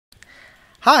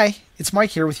Hi, it's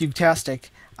Mike here with Utastic.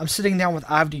 I'm sitting down with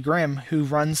Avdi Grimm, who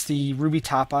runs the Ruby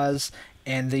Tapas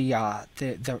and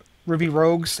the Ruby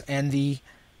Rogues and the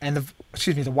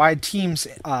Wide Teams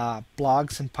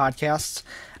blogs and podcasts.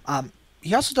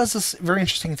 He also does this very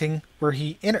interesting thing where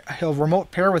he'll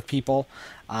remote pair with people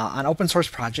on open source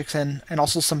projects and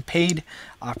also some paid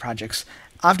projects.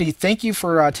 Avdi, thank you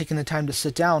for taking the time to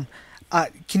sit down.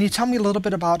 Can you tell me a little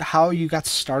bit about how you got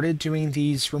started doing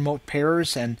these remote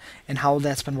pairs and how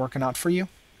that's been working out for you?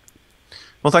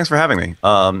 Well, thanks for having me.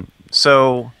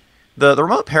 So the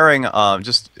remote pairing,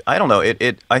 just I don't know,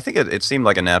 I think it seemed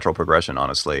like a natural progression.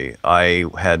 Honestly, I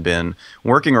had been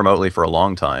working remotely for a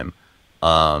long time.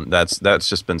 That's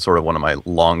just been sort of one of my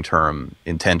long term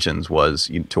intentions was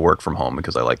to work from home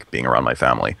because I like being around my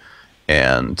family,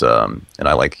 and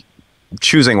I like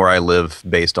choosing where I live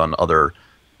based on other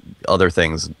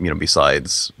things,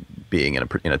 besides being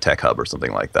in a tech hub or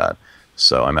something like that.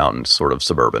 So I'm out in sort of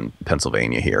suburban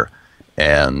Pennsylvania here.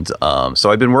 And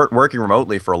so I've been working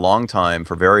remotely for a long time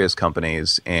for various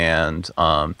companies, and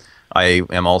I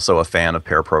am also a fan of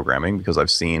pair programming because I've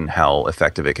seen how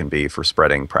effective it can be for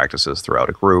spreading practices throughout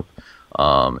a group,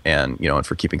 and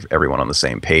for keeping everyone on the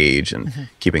same page and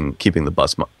keeping the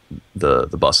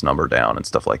bus number down and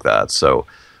stuff like that. So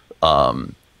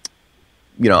um,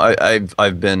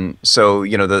 I've been so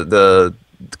the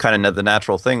kind of the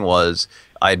natural thing was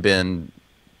I'd been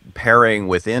pairing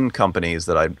within companies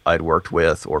that I'd worked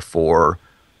with or for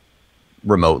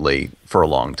remotely for a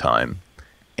long time,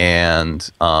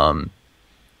 and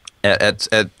at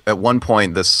one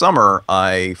point this summer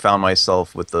I found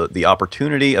myself with the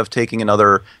opportunity of taking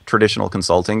another traditional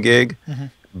consulting gig,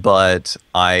 but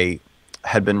I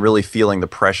had been really feeling the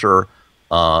pressure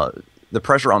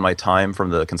on my time from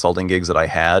the consulting gigs that I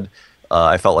had.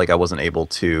 I felt like I wasn't able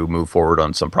to move forward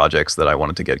on some projects that I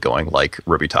wanted to get going, like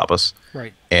Ruby Tapas,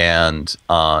 Right. and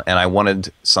I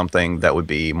wanted something that would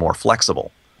be more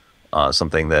flexible,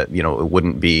 something that it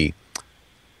wouldn't be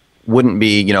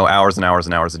hours and hours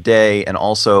and hours a day, and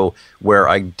also where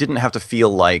I didn't have to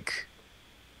feel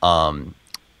um,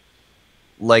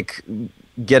 like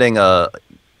getting a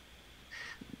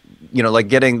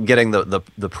getting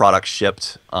the product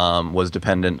shipped was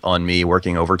dependent on me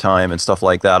working overtime and stuff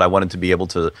like that. I wanted to be able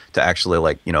to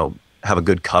actually have a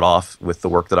good cutoff with the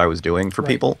work that I was doing for Right.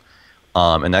 people,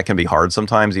 and that can be hard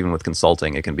sometimes. Even with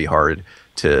consulting, it can be hard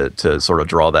to sort of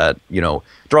draw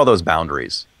those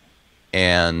boundaries.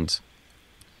 And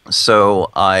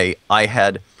so I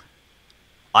had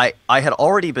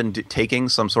already been taking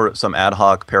some ad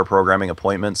hoc pair programming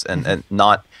appointments, and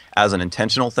not as an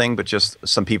intentional thing, but just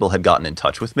some people had gotten in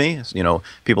touch with me.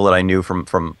 People that I knew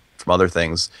from other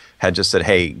things had just said,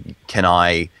 "Hey,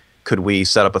 could we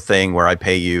set up a thing where I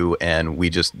pay you and we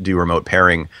just do remote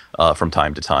pairing from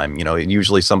time to time?"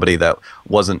 Usually somebody that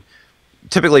wasn't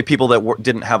typically people that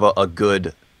didn't have a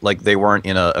good, like they weren't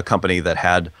in a company that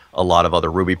had a lot of other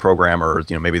Ruby programmers.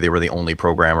 Maybe they were the only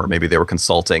programmer, maybe they were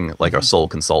consulting, like a sole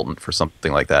consultant for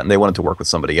something like that, and they wanted to work with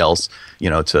somebody else,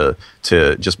 to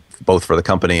just both for the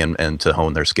company and to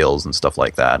hone their skills and stuff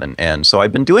like that. And so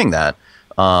I've been doing that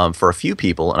for a few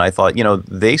people, and I thought,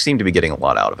 they seem to be getting a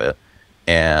lot out of it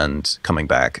and coming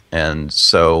back. And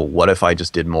so what if I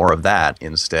just did more of that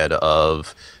instead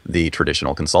of the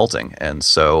traditional consulting? And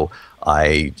so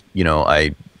I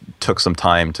took some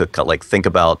time to think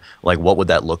about what would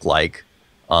that look like,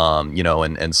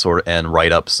 and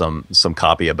write up some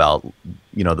copy about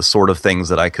the sort of things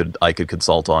that I could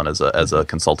consult on as a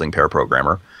consulting pair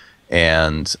programmer,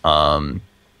 and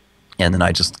then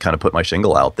I just kind of put my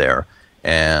shingle out there,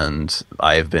 and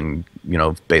I've been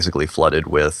basically flooded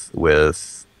with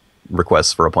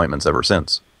requests for appointments ever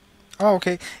since. Oh,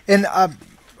 okay. And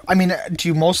I mean, do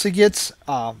you mostly get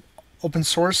open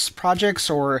source projects,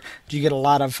 or do you get a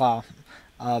lot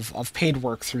of paid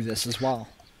work through this as well?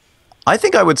 I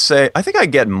think I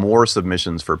get more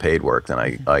submissions for paid work than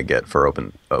I get for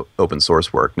open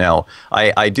source work. Now,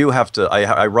 I do have to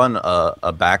I run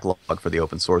a backlog for the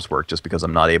open source work just because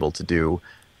I'm not able to do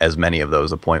as many of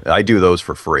those appointments. I do those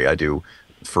for free. I do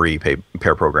free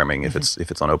pair programming if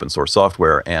it's on open source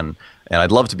software, and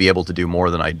I'd love to be able to do more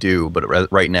than I do,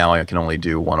 but right now I can only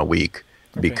do one a week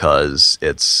Okay. because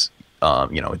it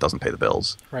doesn't pay the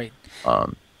bills. Right.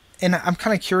 Um, And I'm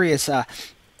kind of curious.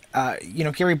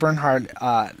 Gary Bernhard,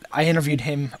 I interviewed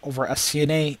him over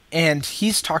SCNA, and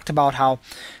he's talked about how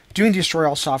doing destroy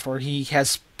all software, he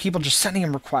has people just sending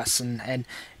him requests and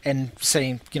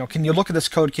saying, can you look at this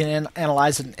code, can you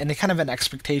analyze it, and they kind of an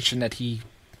expectation that he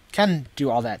can do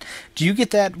all that. Do you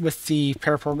get that with the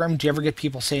pair program? Do you ever get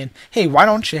people saying, "Hey, why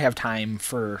don't you have time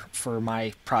for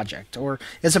my project?" Or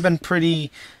has it been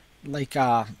pretty like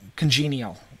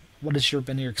congenial? What has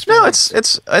been your No,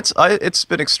 experience? it's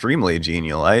been extremely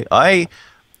genial.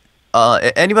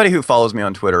 Anybody who follows me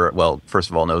on Twitter, well, first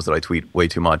of all, knows that I tweet way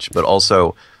too much, but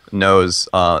also knows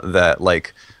that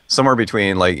like somewhere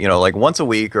between like like once a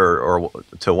week or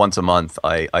to once a month,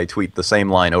 I tweet the same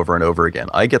line over and over again.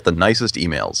 I get the nicest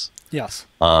emails. Yes.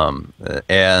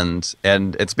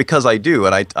 And it's because I do,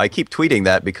 and I keep tweeting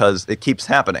that because it keeps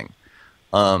happening.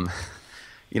 Um,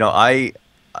 I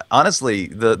honestly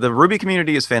the Ruby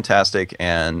community is fantastic,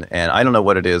 and I don't know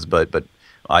what it is, but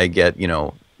I get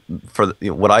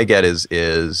what I get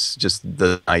is just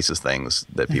the nicest things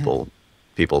that Hmm.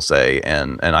 people say,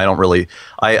 and I don't really.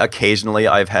 I occasionally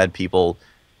I've had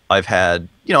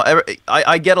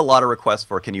I get a lot of requests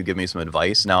for, can you give me some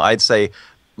advice? Now I'd say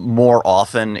more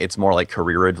often it's more like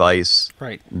career advice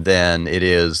Right. than it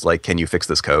is like, can you fix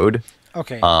this code?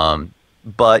 Okay.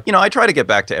 But I try to get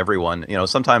back to everyone.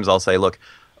 Sometimes I'll say, look,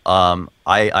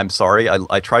 I'm sorry,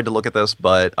 I tried to look at this,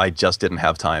 but I just didn't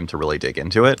have time to really dig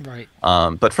into it. Right.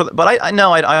 But I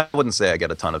no, I wouldn't say I get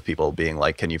a ton of people being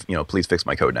like, can you please fix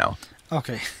my code now?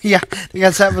 Okay. Yeah.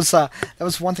 Because that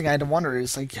was one thing I had to wonder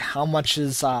is like how much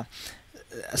is a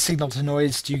signal to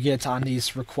noise do you get on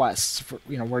these requests for,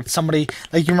 where somebody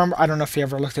like you remember, I don't know if you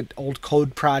ever looked at old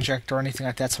code project or anything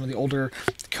like that, some of the older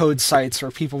code sites where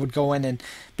people would go in and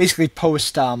basically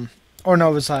post or no,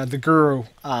 it was the guru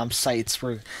sites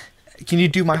where can you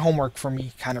do my homework for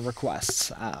me kind of requests.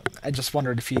 I just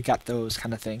wondered if you got those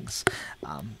kind of things.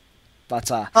 But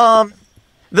Um,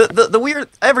 the weird,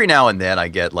 every now and then I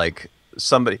get like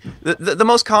somebody, the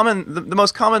most common, the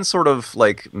most common sort of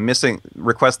like missing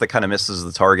request that kind of misses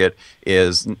the target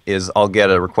is I'll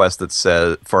get a request that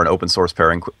says, for an open source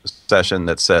pairing session,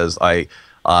 that says I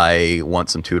want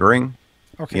some tutoring.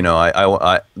 okay. I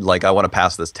want to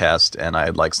pass this test and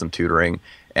I'd like some tutoring.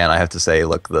 And I have to say,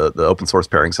 look, the open source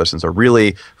pairing sessions are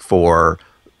really for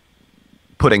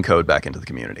putting code back into the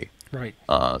community. Right.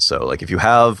 So like if you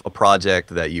have a project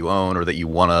that you own or that you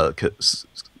want to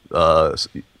uh,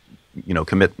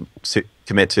 commit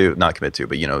to, not commit to,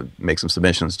 but make some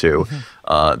submissions to,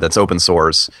 Hmm. that's open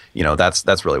source,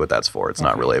 that's really what that's for. It's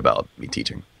not Okay. really about me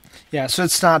teaching. Yeah, so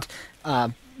it's not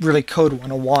really code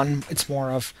 101. It's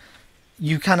more of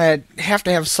you kind of have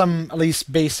to have some at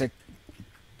least basic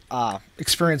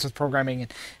experience with programming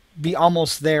and be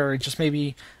almost there. Just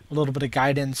maybe a little bit of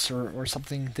guidance or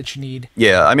something that you need.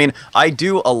 Yeah, I mean, I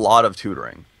do a lot of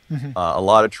tutoring, Hmm. a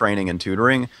lot of training and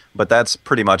tutoring, but that's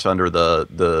pretty much under the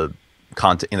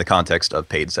in the context of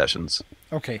paid sessions,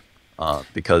 Okay.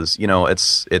 because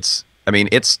it's I mean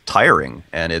it's tiring,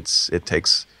 and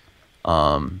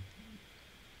um,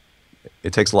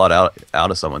 it takes a lot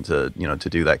out of someone to to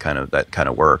do that kind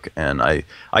of work, and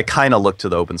I kind of look to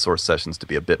the open source sessions to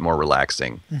be a bit more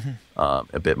relaxing, Hmm.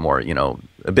 a bit more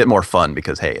a bit more fun,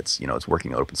 because hey, it's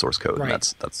working open source code, and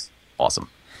Right. that's awesome.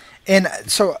 And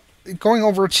so going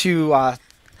over to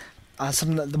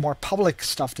some of the more public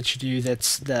stuff that you do,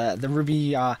 that's the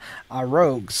Ruby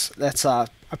Rogues. That's a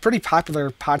pretty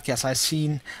popular podcast. I've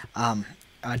seen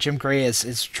Jim Gray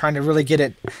is trying to really get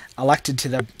it elected to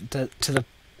the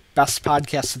best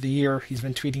podcast of the year. He's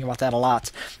been tweeting about that a lot.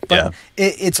 But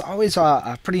Yeah. it's always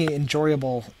a pretty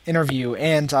enjoyable interview.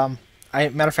 And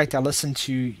matter of fact, I listened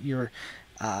to your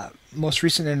most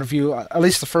recent interview, at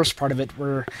least the first part of it,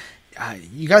 where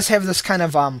you guys have this kind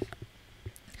of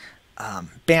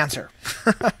banter.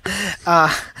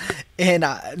 uh, and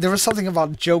there was something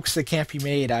about jokes that can't be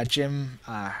made. Jim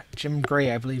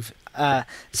Gray, I believe,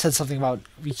 said something about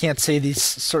we can't say these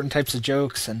certain types of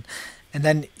jokes, and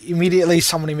then immediately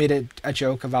somebody made a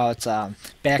joke about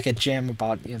back at Jim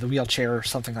about the wheelchair or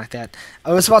something like that.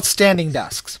 It was about standing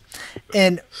desks,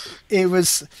 and it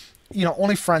was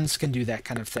only friends can do that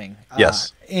kind of thing.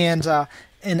 Yes. And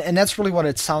that's really what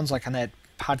it sounds like on that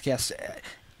podcast.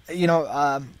 You know,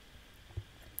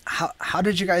 how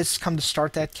did you guys come to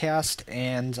start that cast?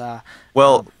 And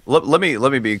Well, let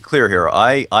me be clear here.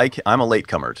 I'm a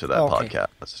latecomer to that okay,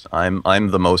 podcast.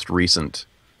 I'm the most recent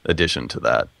addition to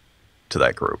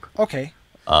that group. okay,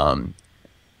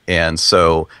 And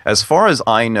so, as far as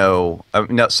I know,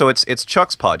 no, so it's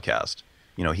Chuck's podcast.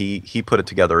 He put it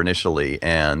together initially,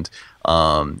 and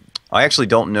I actually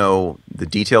don't know the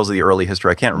details of the early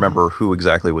history. I can't hmm, remember who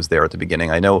exactly was there at the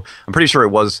beginning. I'm pretty sure it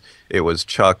was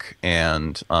Chuck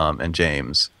and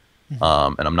James, hmm,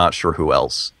 and I'm not sure who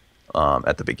else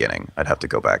at the beginning. I'd have to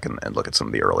go back and look at some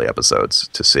of the early episodes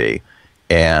to see.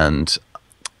 And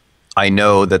I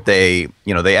know that they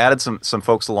added some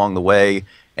folks along the way,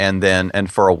 and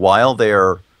for a while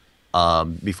there,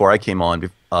 before I came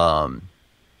on,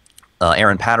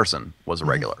 Aaron Patterson was a hmm,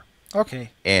 regular,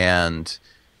 okay, and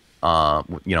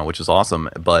which is awesome.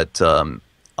 But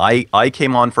I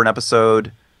came on for an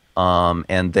episode,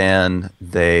 and then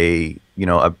they,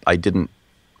 I didn't.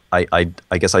 I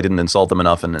guess I didn't insult them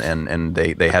enough, and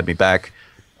they had me back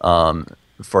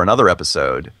for another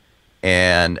episode.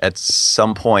 And at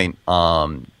some point,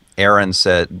 Aaron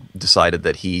decided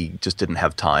that he just didn't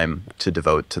have time to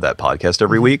devote to that podcast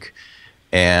every week.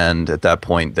 And at that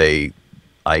point, I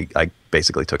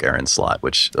basically took Aaron's slot,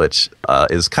 which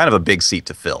is kind of a big seat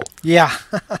to fill. Yeah,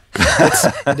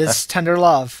 it is tender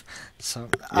love. So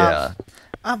Yeah.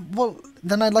 well,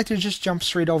 then I'd like to just jump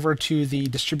straight over to the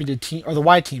distributed team, or the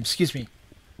Y team, excuse me.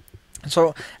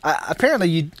 So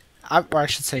apparently or I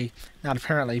should say, not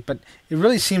apparently, but it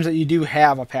really seems that you do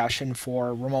have a passion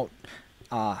for remote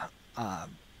uh, uh,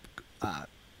 uh,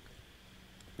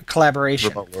 collaboration.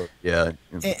 Remote work. Yeah.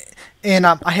 And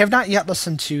I have not yet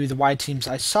listened to the Y teams.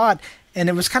 I saw it, and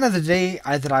it was kind of the day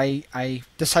that I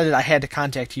decided I had to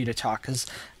contact you to talk, because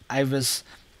I was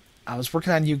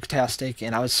working on Utastic,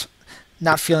 and I was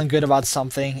not feeling good about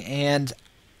something, and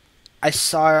I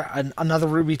saw another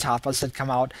Ruby Tapas had come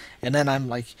out, and then I'm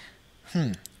like,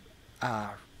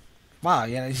 wow,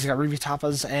 yeah, he's got Ruby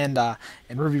Tapas and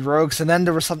Ruby Rogues, and then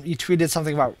there was something, you tweeted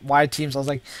something about Y teams. I was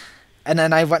like, and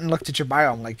then I went and looked at your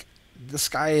bio. I'm like, this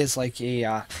guy is like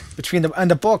a between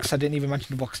the books. I didn't even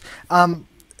mention the books.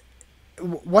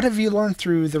 What have you learned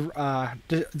through the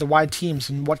Y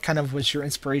teams, and what kind of was your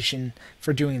inspiration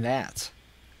for doing that?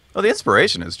 Well, the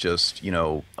inspiration is just,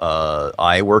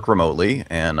 I work remotely,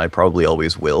 and I probably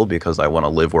always will, because I want to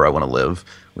live where I want to live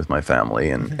with my family,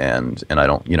 and I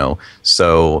don't,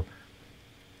 so,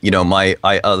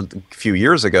 a few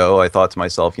years ago, I thought to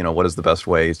myself, what is the best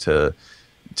way to,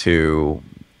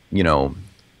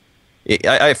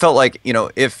 I felt like,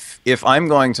 if I'm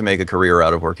going to make a career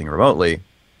out of working remotely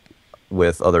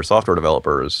with other software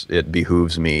developers, it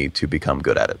behooves me to become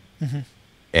good at it.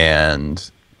 And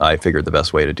I figured the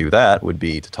best way to do that would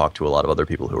be to talk to a lot of other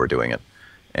people who are doing it,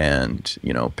 and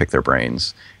pick their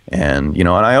brains. And and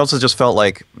I also just felt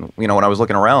like, when I was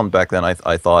looking around back then, I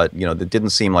thought, it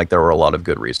didn't seem like there were a lot of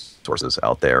good resources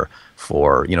out there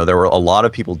for, there were a lot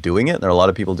of people doing it. There are a lot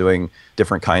of people doing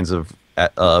different kinds of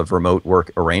remote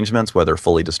work arrangements, whether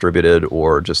fully distributed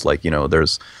or just like,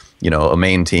 there's a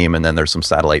main team, and then there's some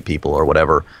satellite people or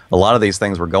whatever. A lot of these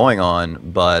things were going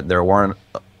on, but there weren't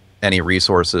any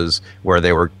resources where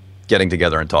they were getting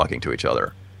together and talking to each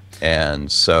other.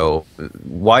 And so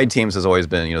wide teams has always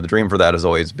been, the dream for that has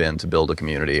always been to build a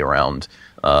community around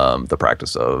the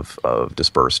practice of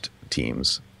dispersed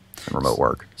teams and remote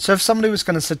work. So if somebody was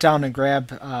going to sit down and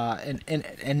grab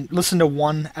and listen to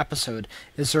one episode,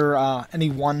 is there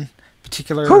any one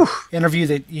particular interview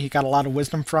that you got a lot of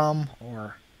wisdom from,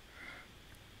 or?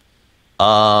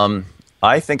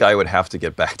 I think I would have to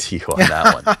get back to you on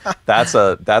that one. That's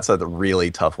a really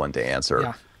tough one to answer.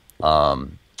 Yeah.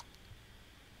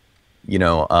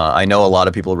 I know a lot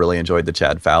of people really enjoyed the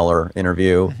Chad Fowler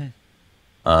interview.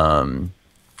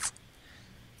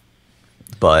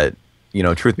 But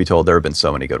truth be told, there have been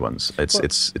so many good ones.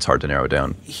 It's hard to narrow it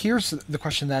down. Here's the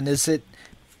question then: is it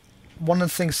one of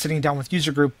the things, sitting down with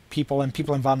user group people and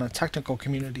people involved in the technical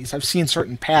communities, I've seen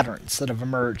certain patterns that have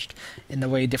emerged in the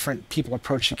way different people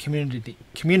approach the community.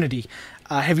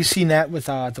 Have you seen that with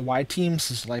the Y teams?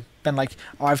 It's been like,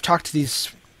 oh, I've talked to these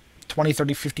 20,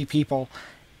 30, 50 people,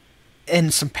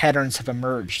 and some patterns have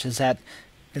emerged. Has that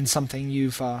been something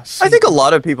you've seen? I think a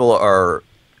lot of people are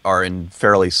in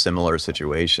fairly similar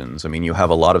situations. I mean, you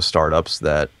have a lot of startups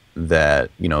that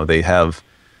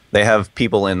they have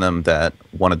people in them that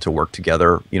wanted to work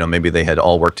together. Maybe they had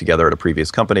all worked together at a previous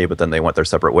company, but then they went their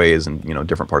separate ways in,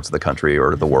 different parts of the country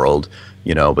or the world,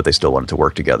 but they still wanted to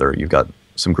work together. You've got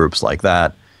some groups like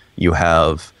that. You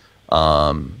have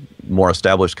more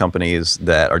established companies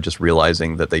that are just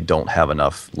realizing that they don't have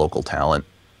enough local talent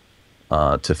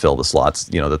to fill the slots,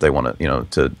 that they want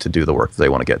to, to do the work that they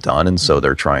want to get done. And so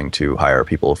they're trying to hire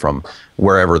people from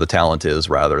wherever the talent is,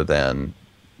 rather than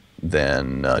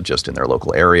just in their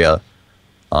local area,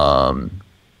 and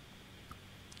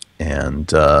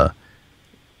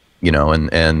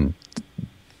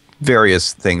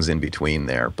various things in between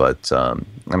there. But I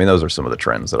mean, those are some of the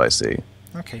trends that I see.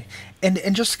 Okay,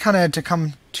 and just kind of to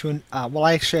come to well,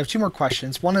 I actually have two more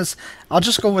questions. One is, I'll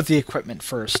just go with the equipment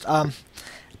first.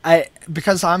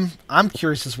 Because I'm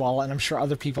curious as well, and I'm sure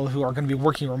other people who are going to be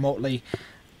working remotely,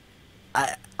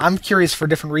 I'm curious for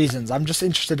different reasons. I'm just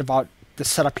interested about the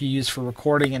setup you use for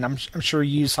recording, and I'm sure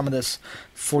you use some of this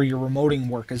for your remoting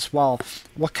work as well.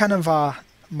 What kind of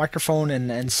microphone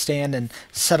and stand and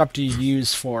setup do you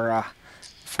use for?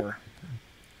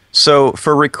 So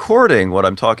for recording, what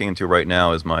I'm talking into right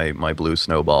now is my Blue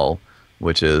Snowball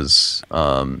which is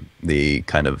the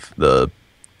kind of the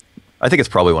I think it's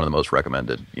probably one of the most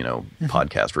recommended,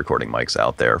 podcast recording mics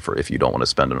out there for if you don't want to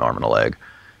spend an arm and a leg.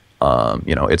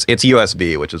 It's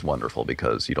USB, which is wonderful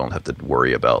because you don't have to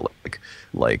worry about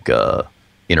like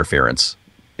interference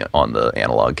on the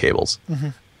analog cables.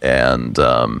 And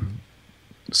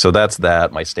so that's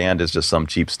that. My stand is just some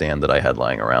cheap stand that I had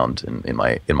lying around in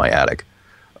my attic.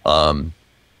 And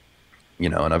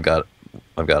I've got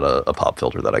a pop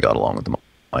filter that I got along with the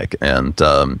mic.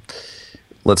 And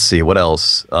let's see what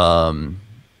else.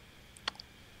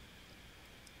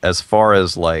 As far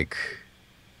as like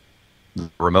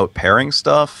remote pairing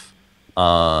stuff,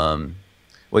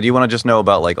 do you want to just know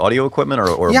about like audio equipment or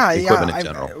equipment in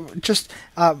general? Just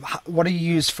what do you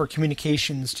use for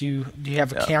communications? Do you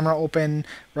have a camera open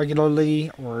regularly,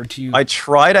 or do you? I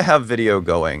try to have video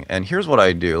going, and here's what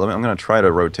I do. I'm going to try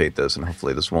to rotate this, and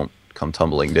hopefully this won't come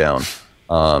tumbling down.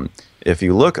 If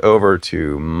you look over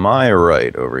to my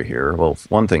right over here, well,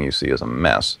 one thing you see is a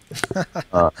mess.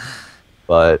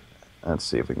 But let's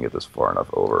see if we can get this far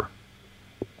enough over.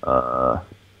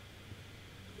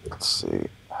 Let's see.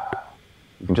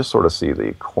 You can just sort of see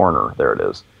the corner. There it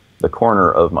is. The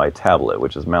corner of my tablet,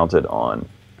 which is mounted on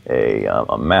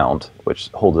a mount, which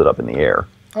holds it up in the air.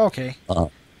 Okay.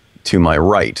 To my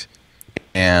right.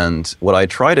 And what I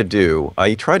try to do,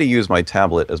 I try to use my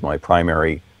tablet as my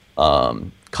primary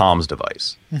comms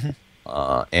device.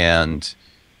 And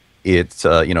it's,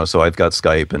 so I've got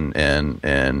Skype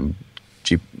and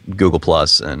Google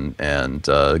Plus and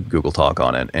Google Talk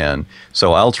on it. And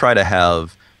so I'll try to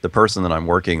have the person that I'm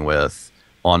working with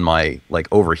on my, like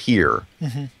over here,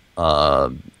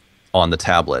 on the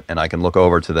tablet, and I can look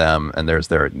over to them and there's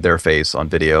their face on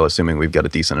video, assuming we've got a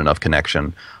decent enough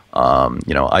connection.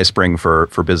 I spring for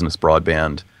business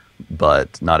broadband,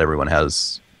 but not everyone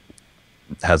has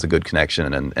a good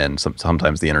connection, and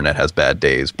sometimes the internet has bad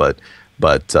days, but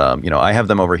I have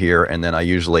them over here, and then I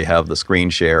usually have the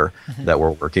screen share that we're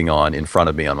working on in front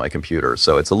of me on my computer.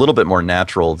 So it's a little bit more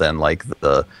natural than like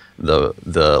the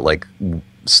like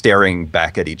staring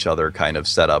back at each other kind of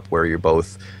setup where you're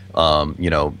both,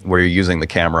 where you're using the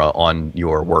camera on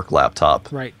your work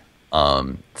laptop, right?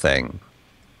 Thing.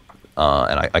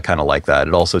 And I kind of like that.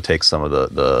 It also takes some of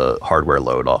the hardware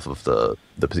load off of the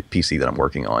PC that I'm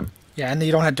working on. Yeah, and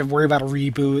you don't have to worry about a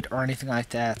reboot or anything like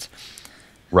that.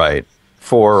 Right.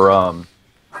 For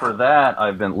that,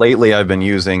 I've been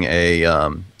using a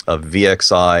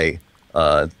VXI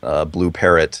Blue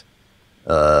Parrot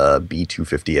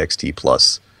B250 XT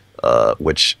Plus,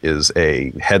 which is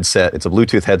a headset. It's a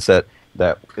Bluetooth headset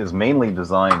that is mainly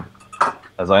designed,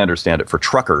 as I understand it, for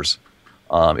truckers.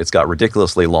 It's got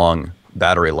ridiculously long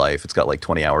battery life. It's got like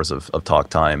 20 hours of talk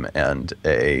time, and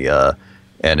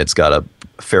it's got a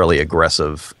fairly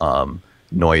aggressive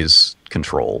noise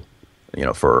control.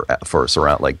 For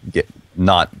surround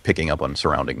not picking up on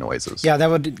surrounding noises. Yeah, that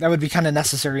would be kind of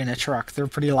necessary in a truck. They're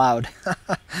pretty loud.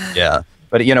 Yeah,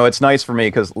 but it's nice for me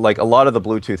because like a lot of the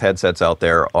Bluetooth headsets out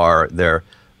there they're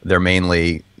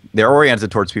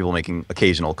oriented towards people making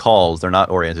occasional calls. They're not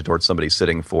oriented towards somebody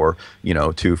sitting for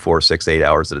 2, 4, 6, 8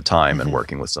 hours at a time and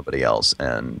working with somebody else.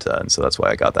 And so that's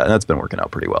why I got that, and that's been working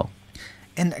out pretty well.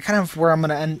 And kind of where I'm going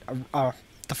to end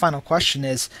the final question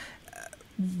is,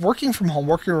 working from home,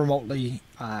 working remotely,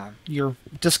 you're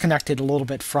disconnected a little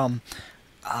bit from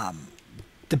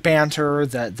the banter,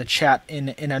 the chat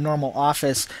in a normal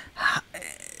office.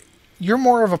 You're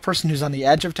more of a person who's on the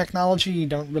edge of technology. You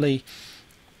don't really,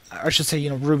 I should say,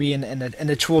 Ruby and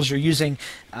the tools you're using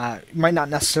might not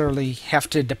necessarily have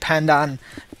to depend on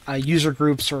user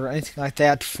groups or anything like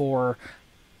that for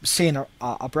staying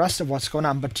abreast of what's going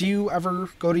on. But do you ever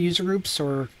go to user groups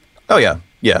or? Oh yeah.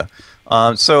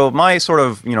 So my sort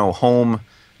of home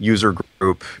user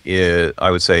group I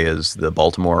would say is the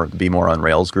Baltimore Be More on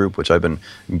Rails group, which I've been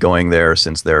going there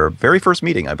since their very first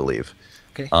meeting, I believe.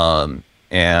 Okay.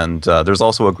 And there's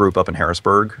also a group up in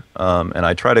Harrisburg, and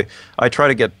I try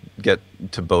to get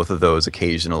to both of those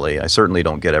occasionally. I certainly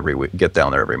don't get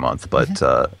down there every month,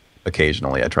 but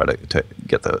occasionally I try to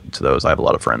get to those. I have a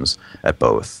lot of friends at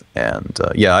both, and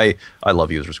I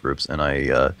love users groups, and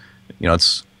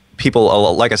it's.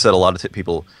 People, like I said, a lot of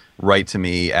people write to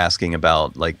me asking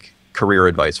about like career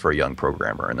advice for a young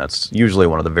programmer, and that's usually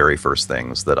one of the very first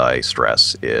things that I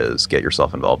stress is get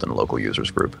yourself involved in a local users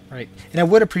group. Right, and I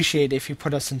would appreciate if you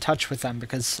put us in touch with them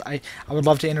because I would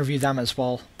love to interview them as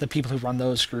well, the people who run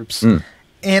those groups.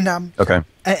 And okay.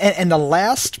 And the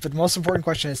last but most important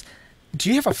question is, do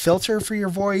you have a filter for your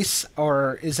voice,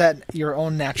 or is that your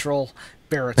own natural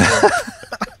baritone?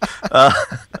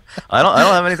 I don't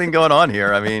have anything going on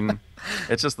here. I mean,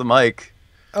 it's just the mic.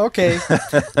 Okay,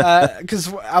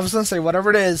 because I was gonna say whatever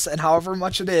it is and however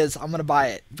much it is, I'm gonna buy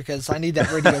it because I need that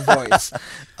radio voice.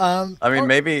 I mean, Oh,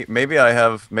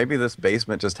 maybe this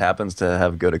basement just happens to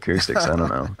have good acoustics. I don't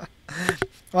know.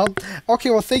 well, okay.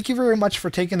 Well, thank you very much for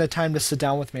taking the time to sit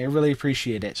down with me. I really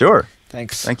appreciate it. Sure.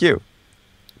 Thanks. Thank you.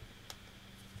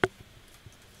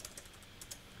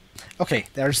 Okay,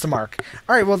 there's the mark.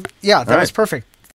 All right. Well, yeah, that All was right. perfect.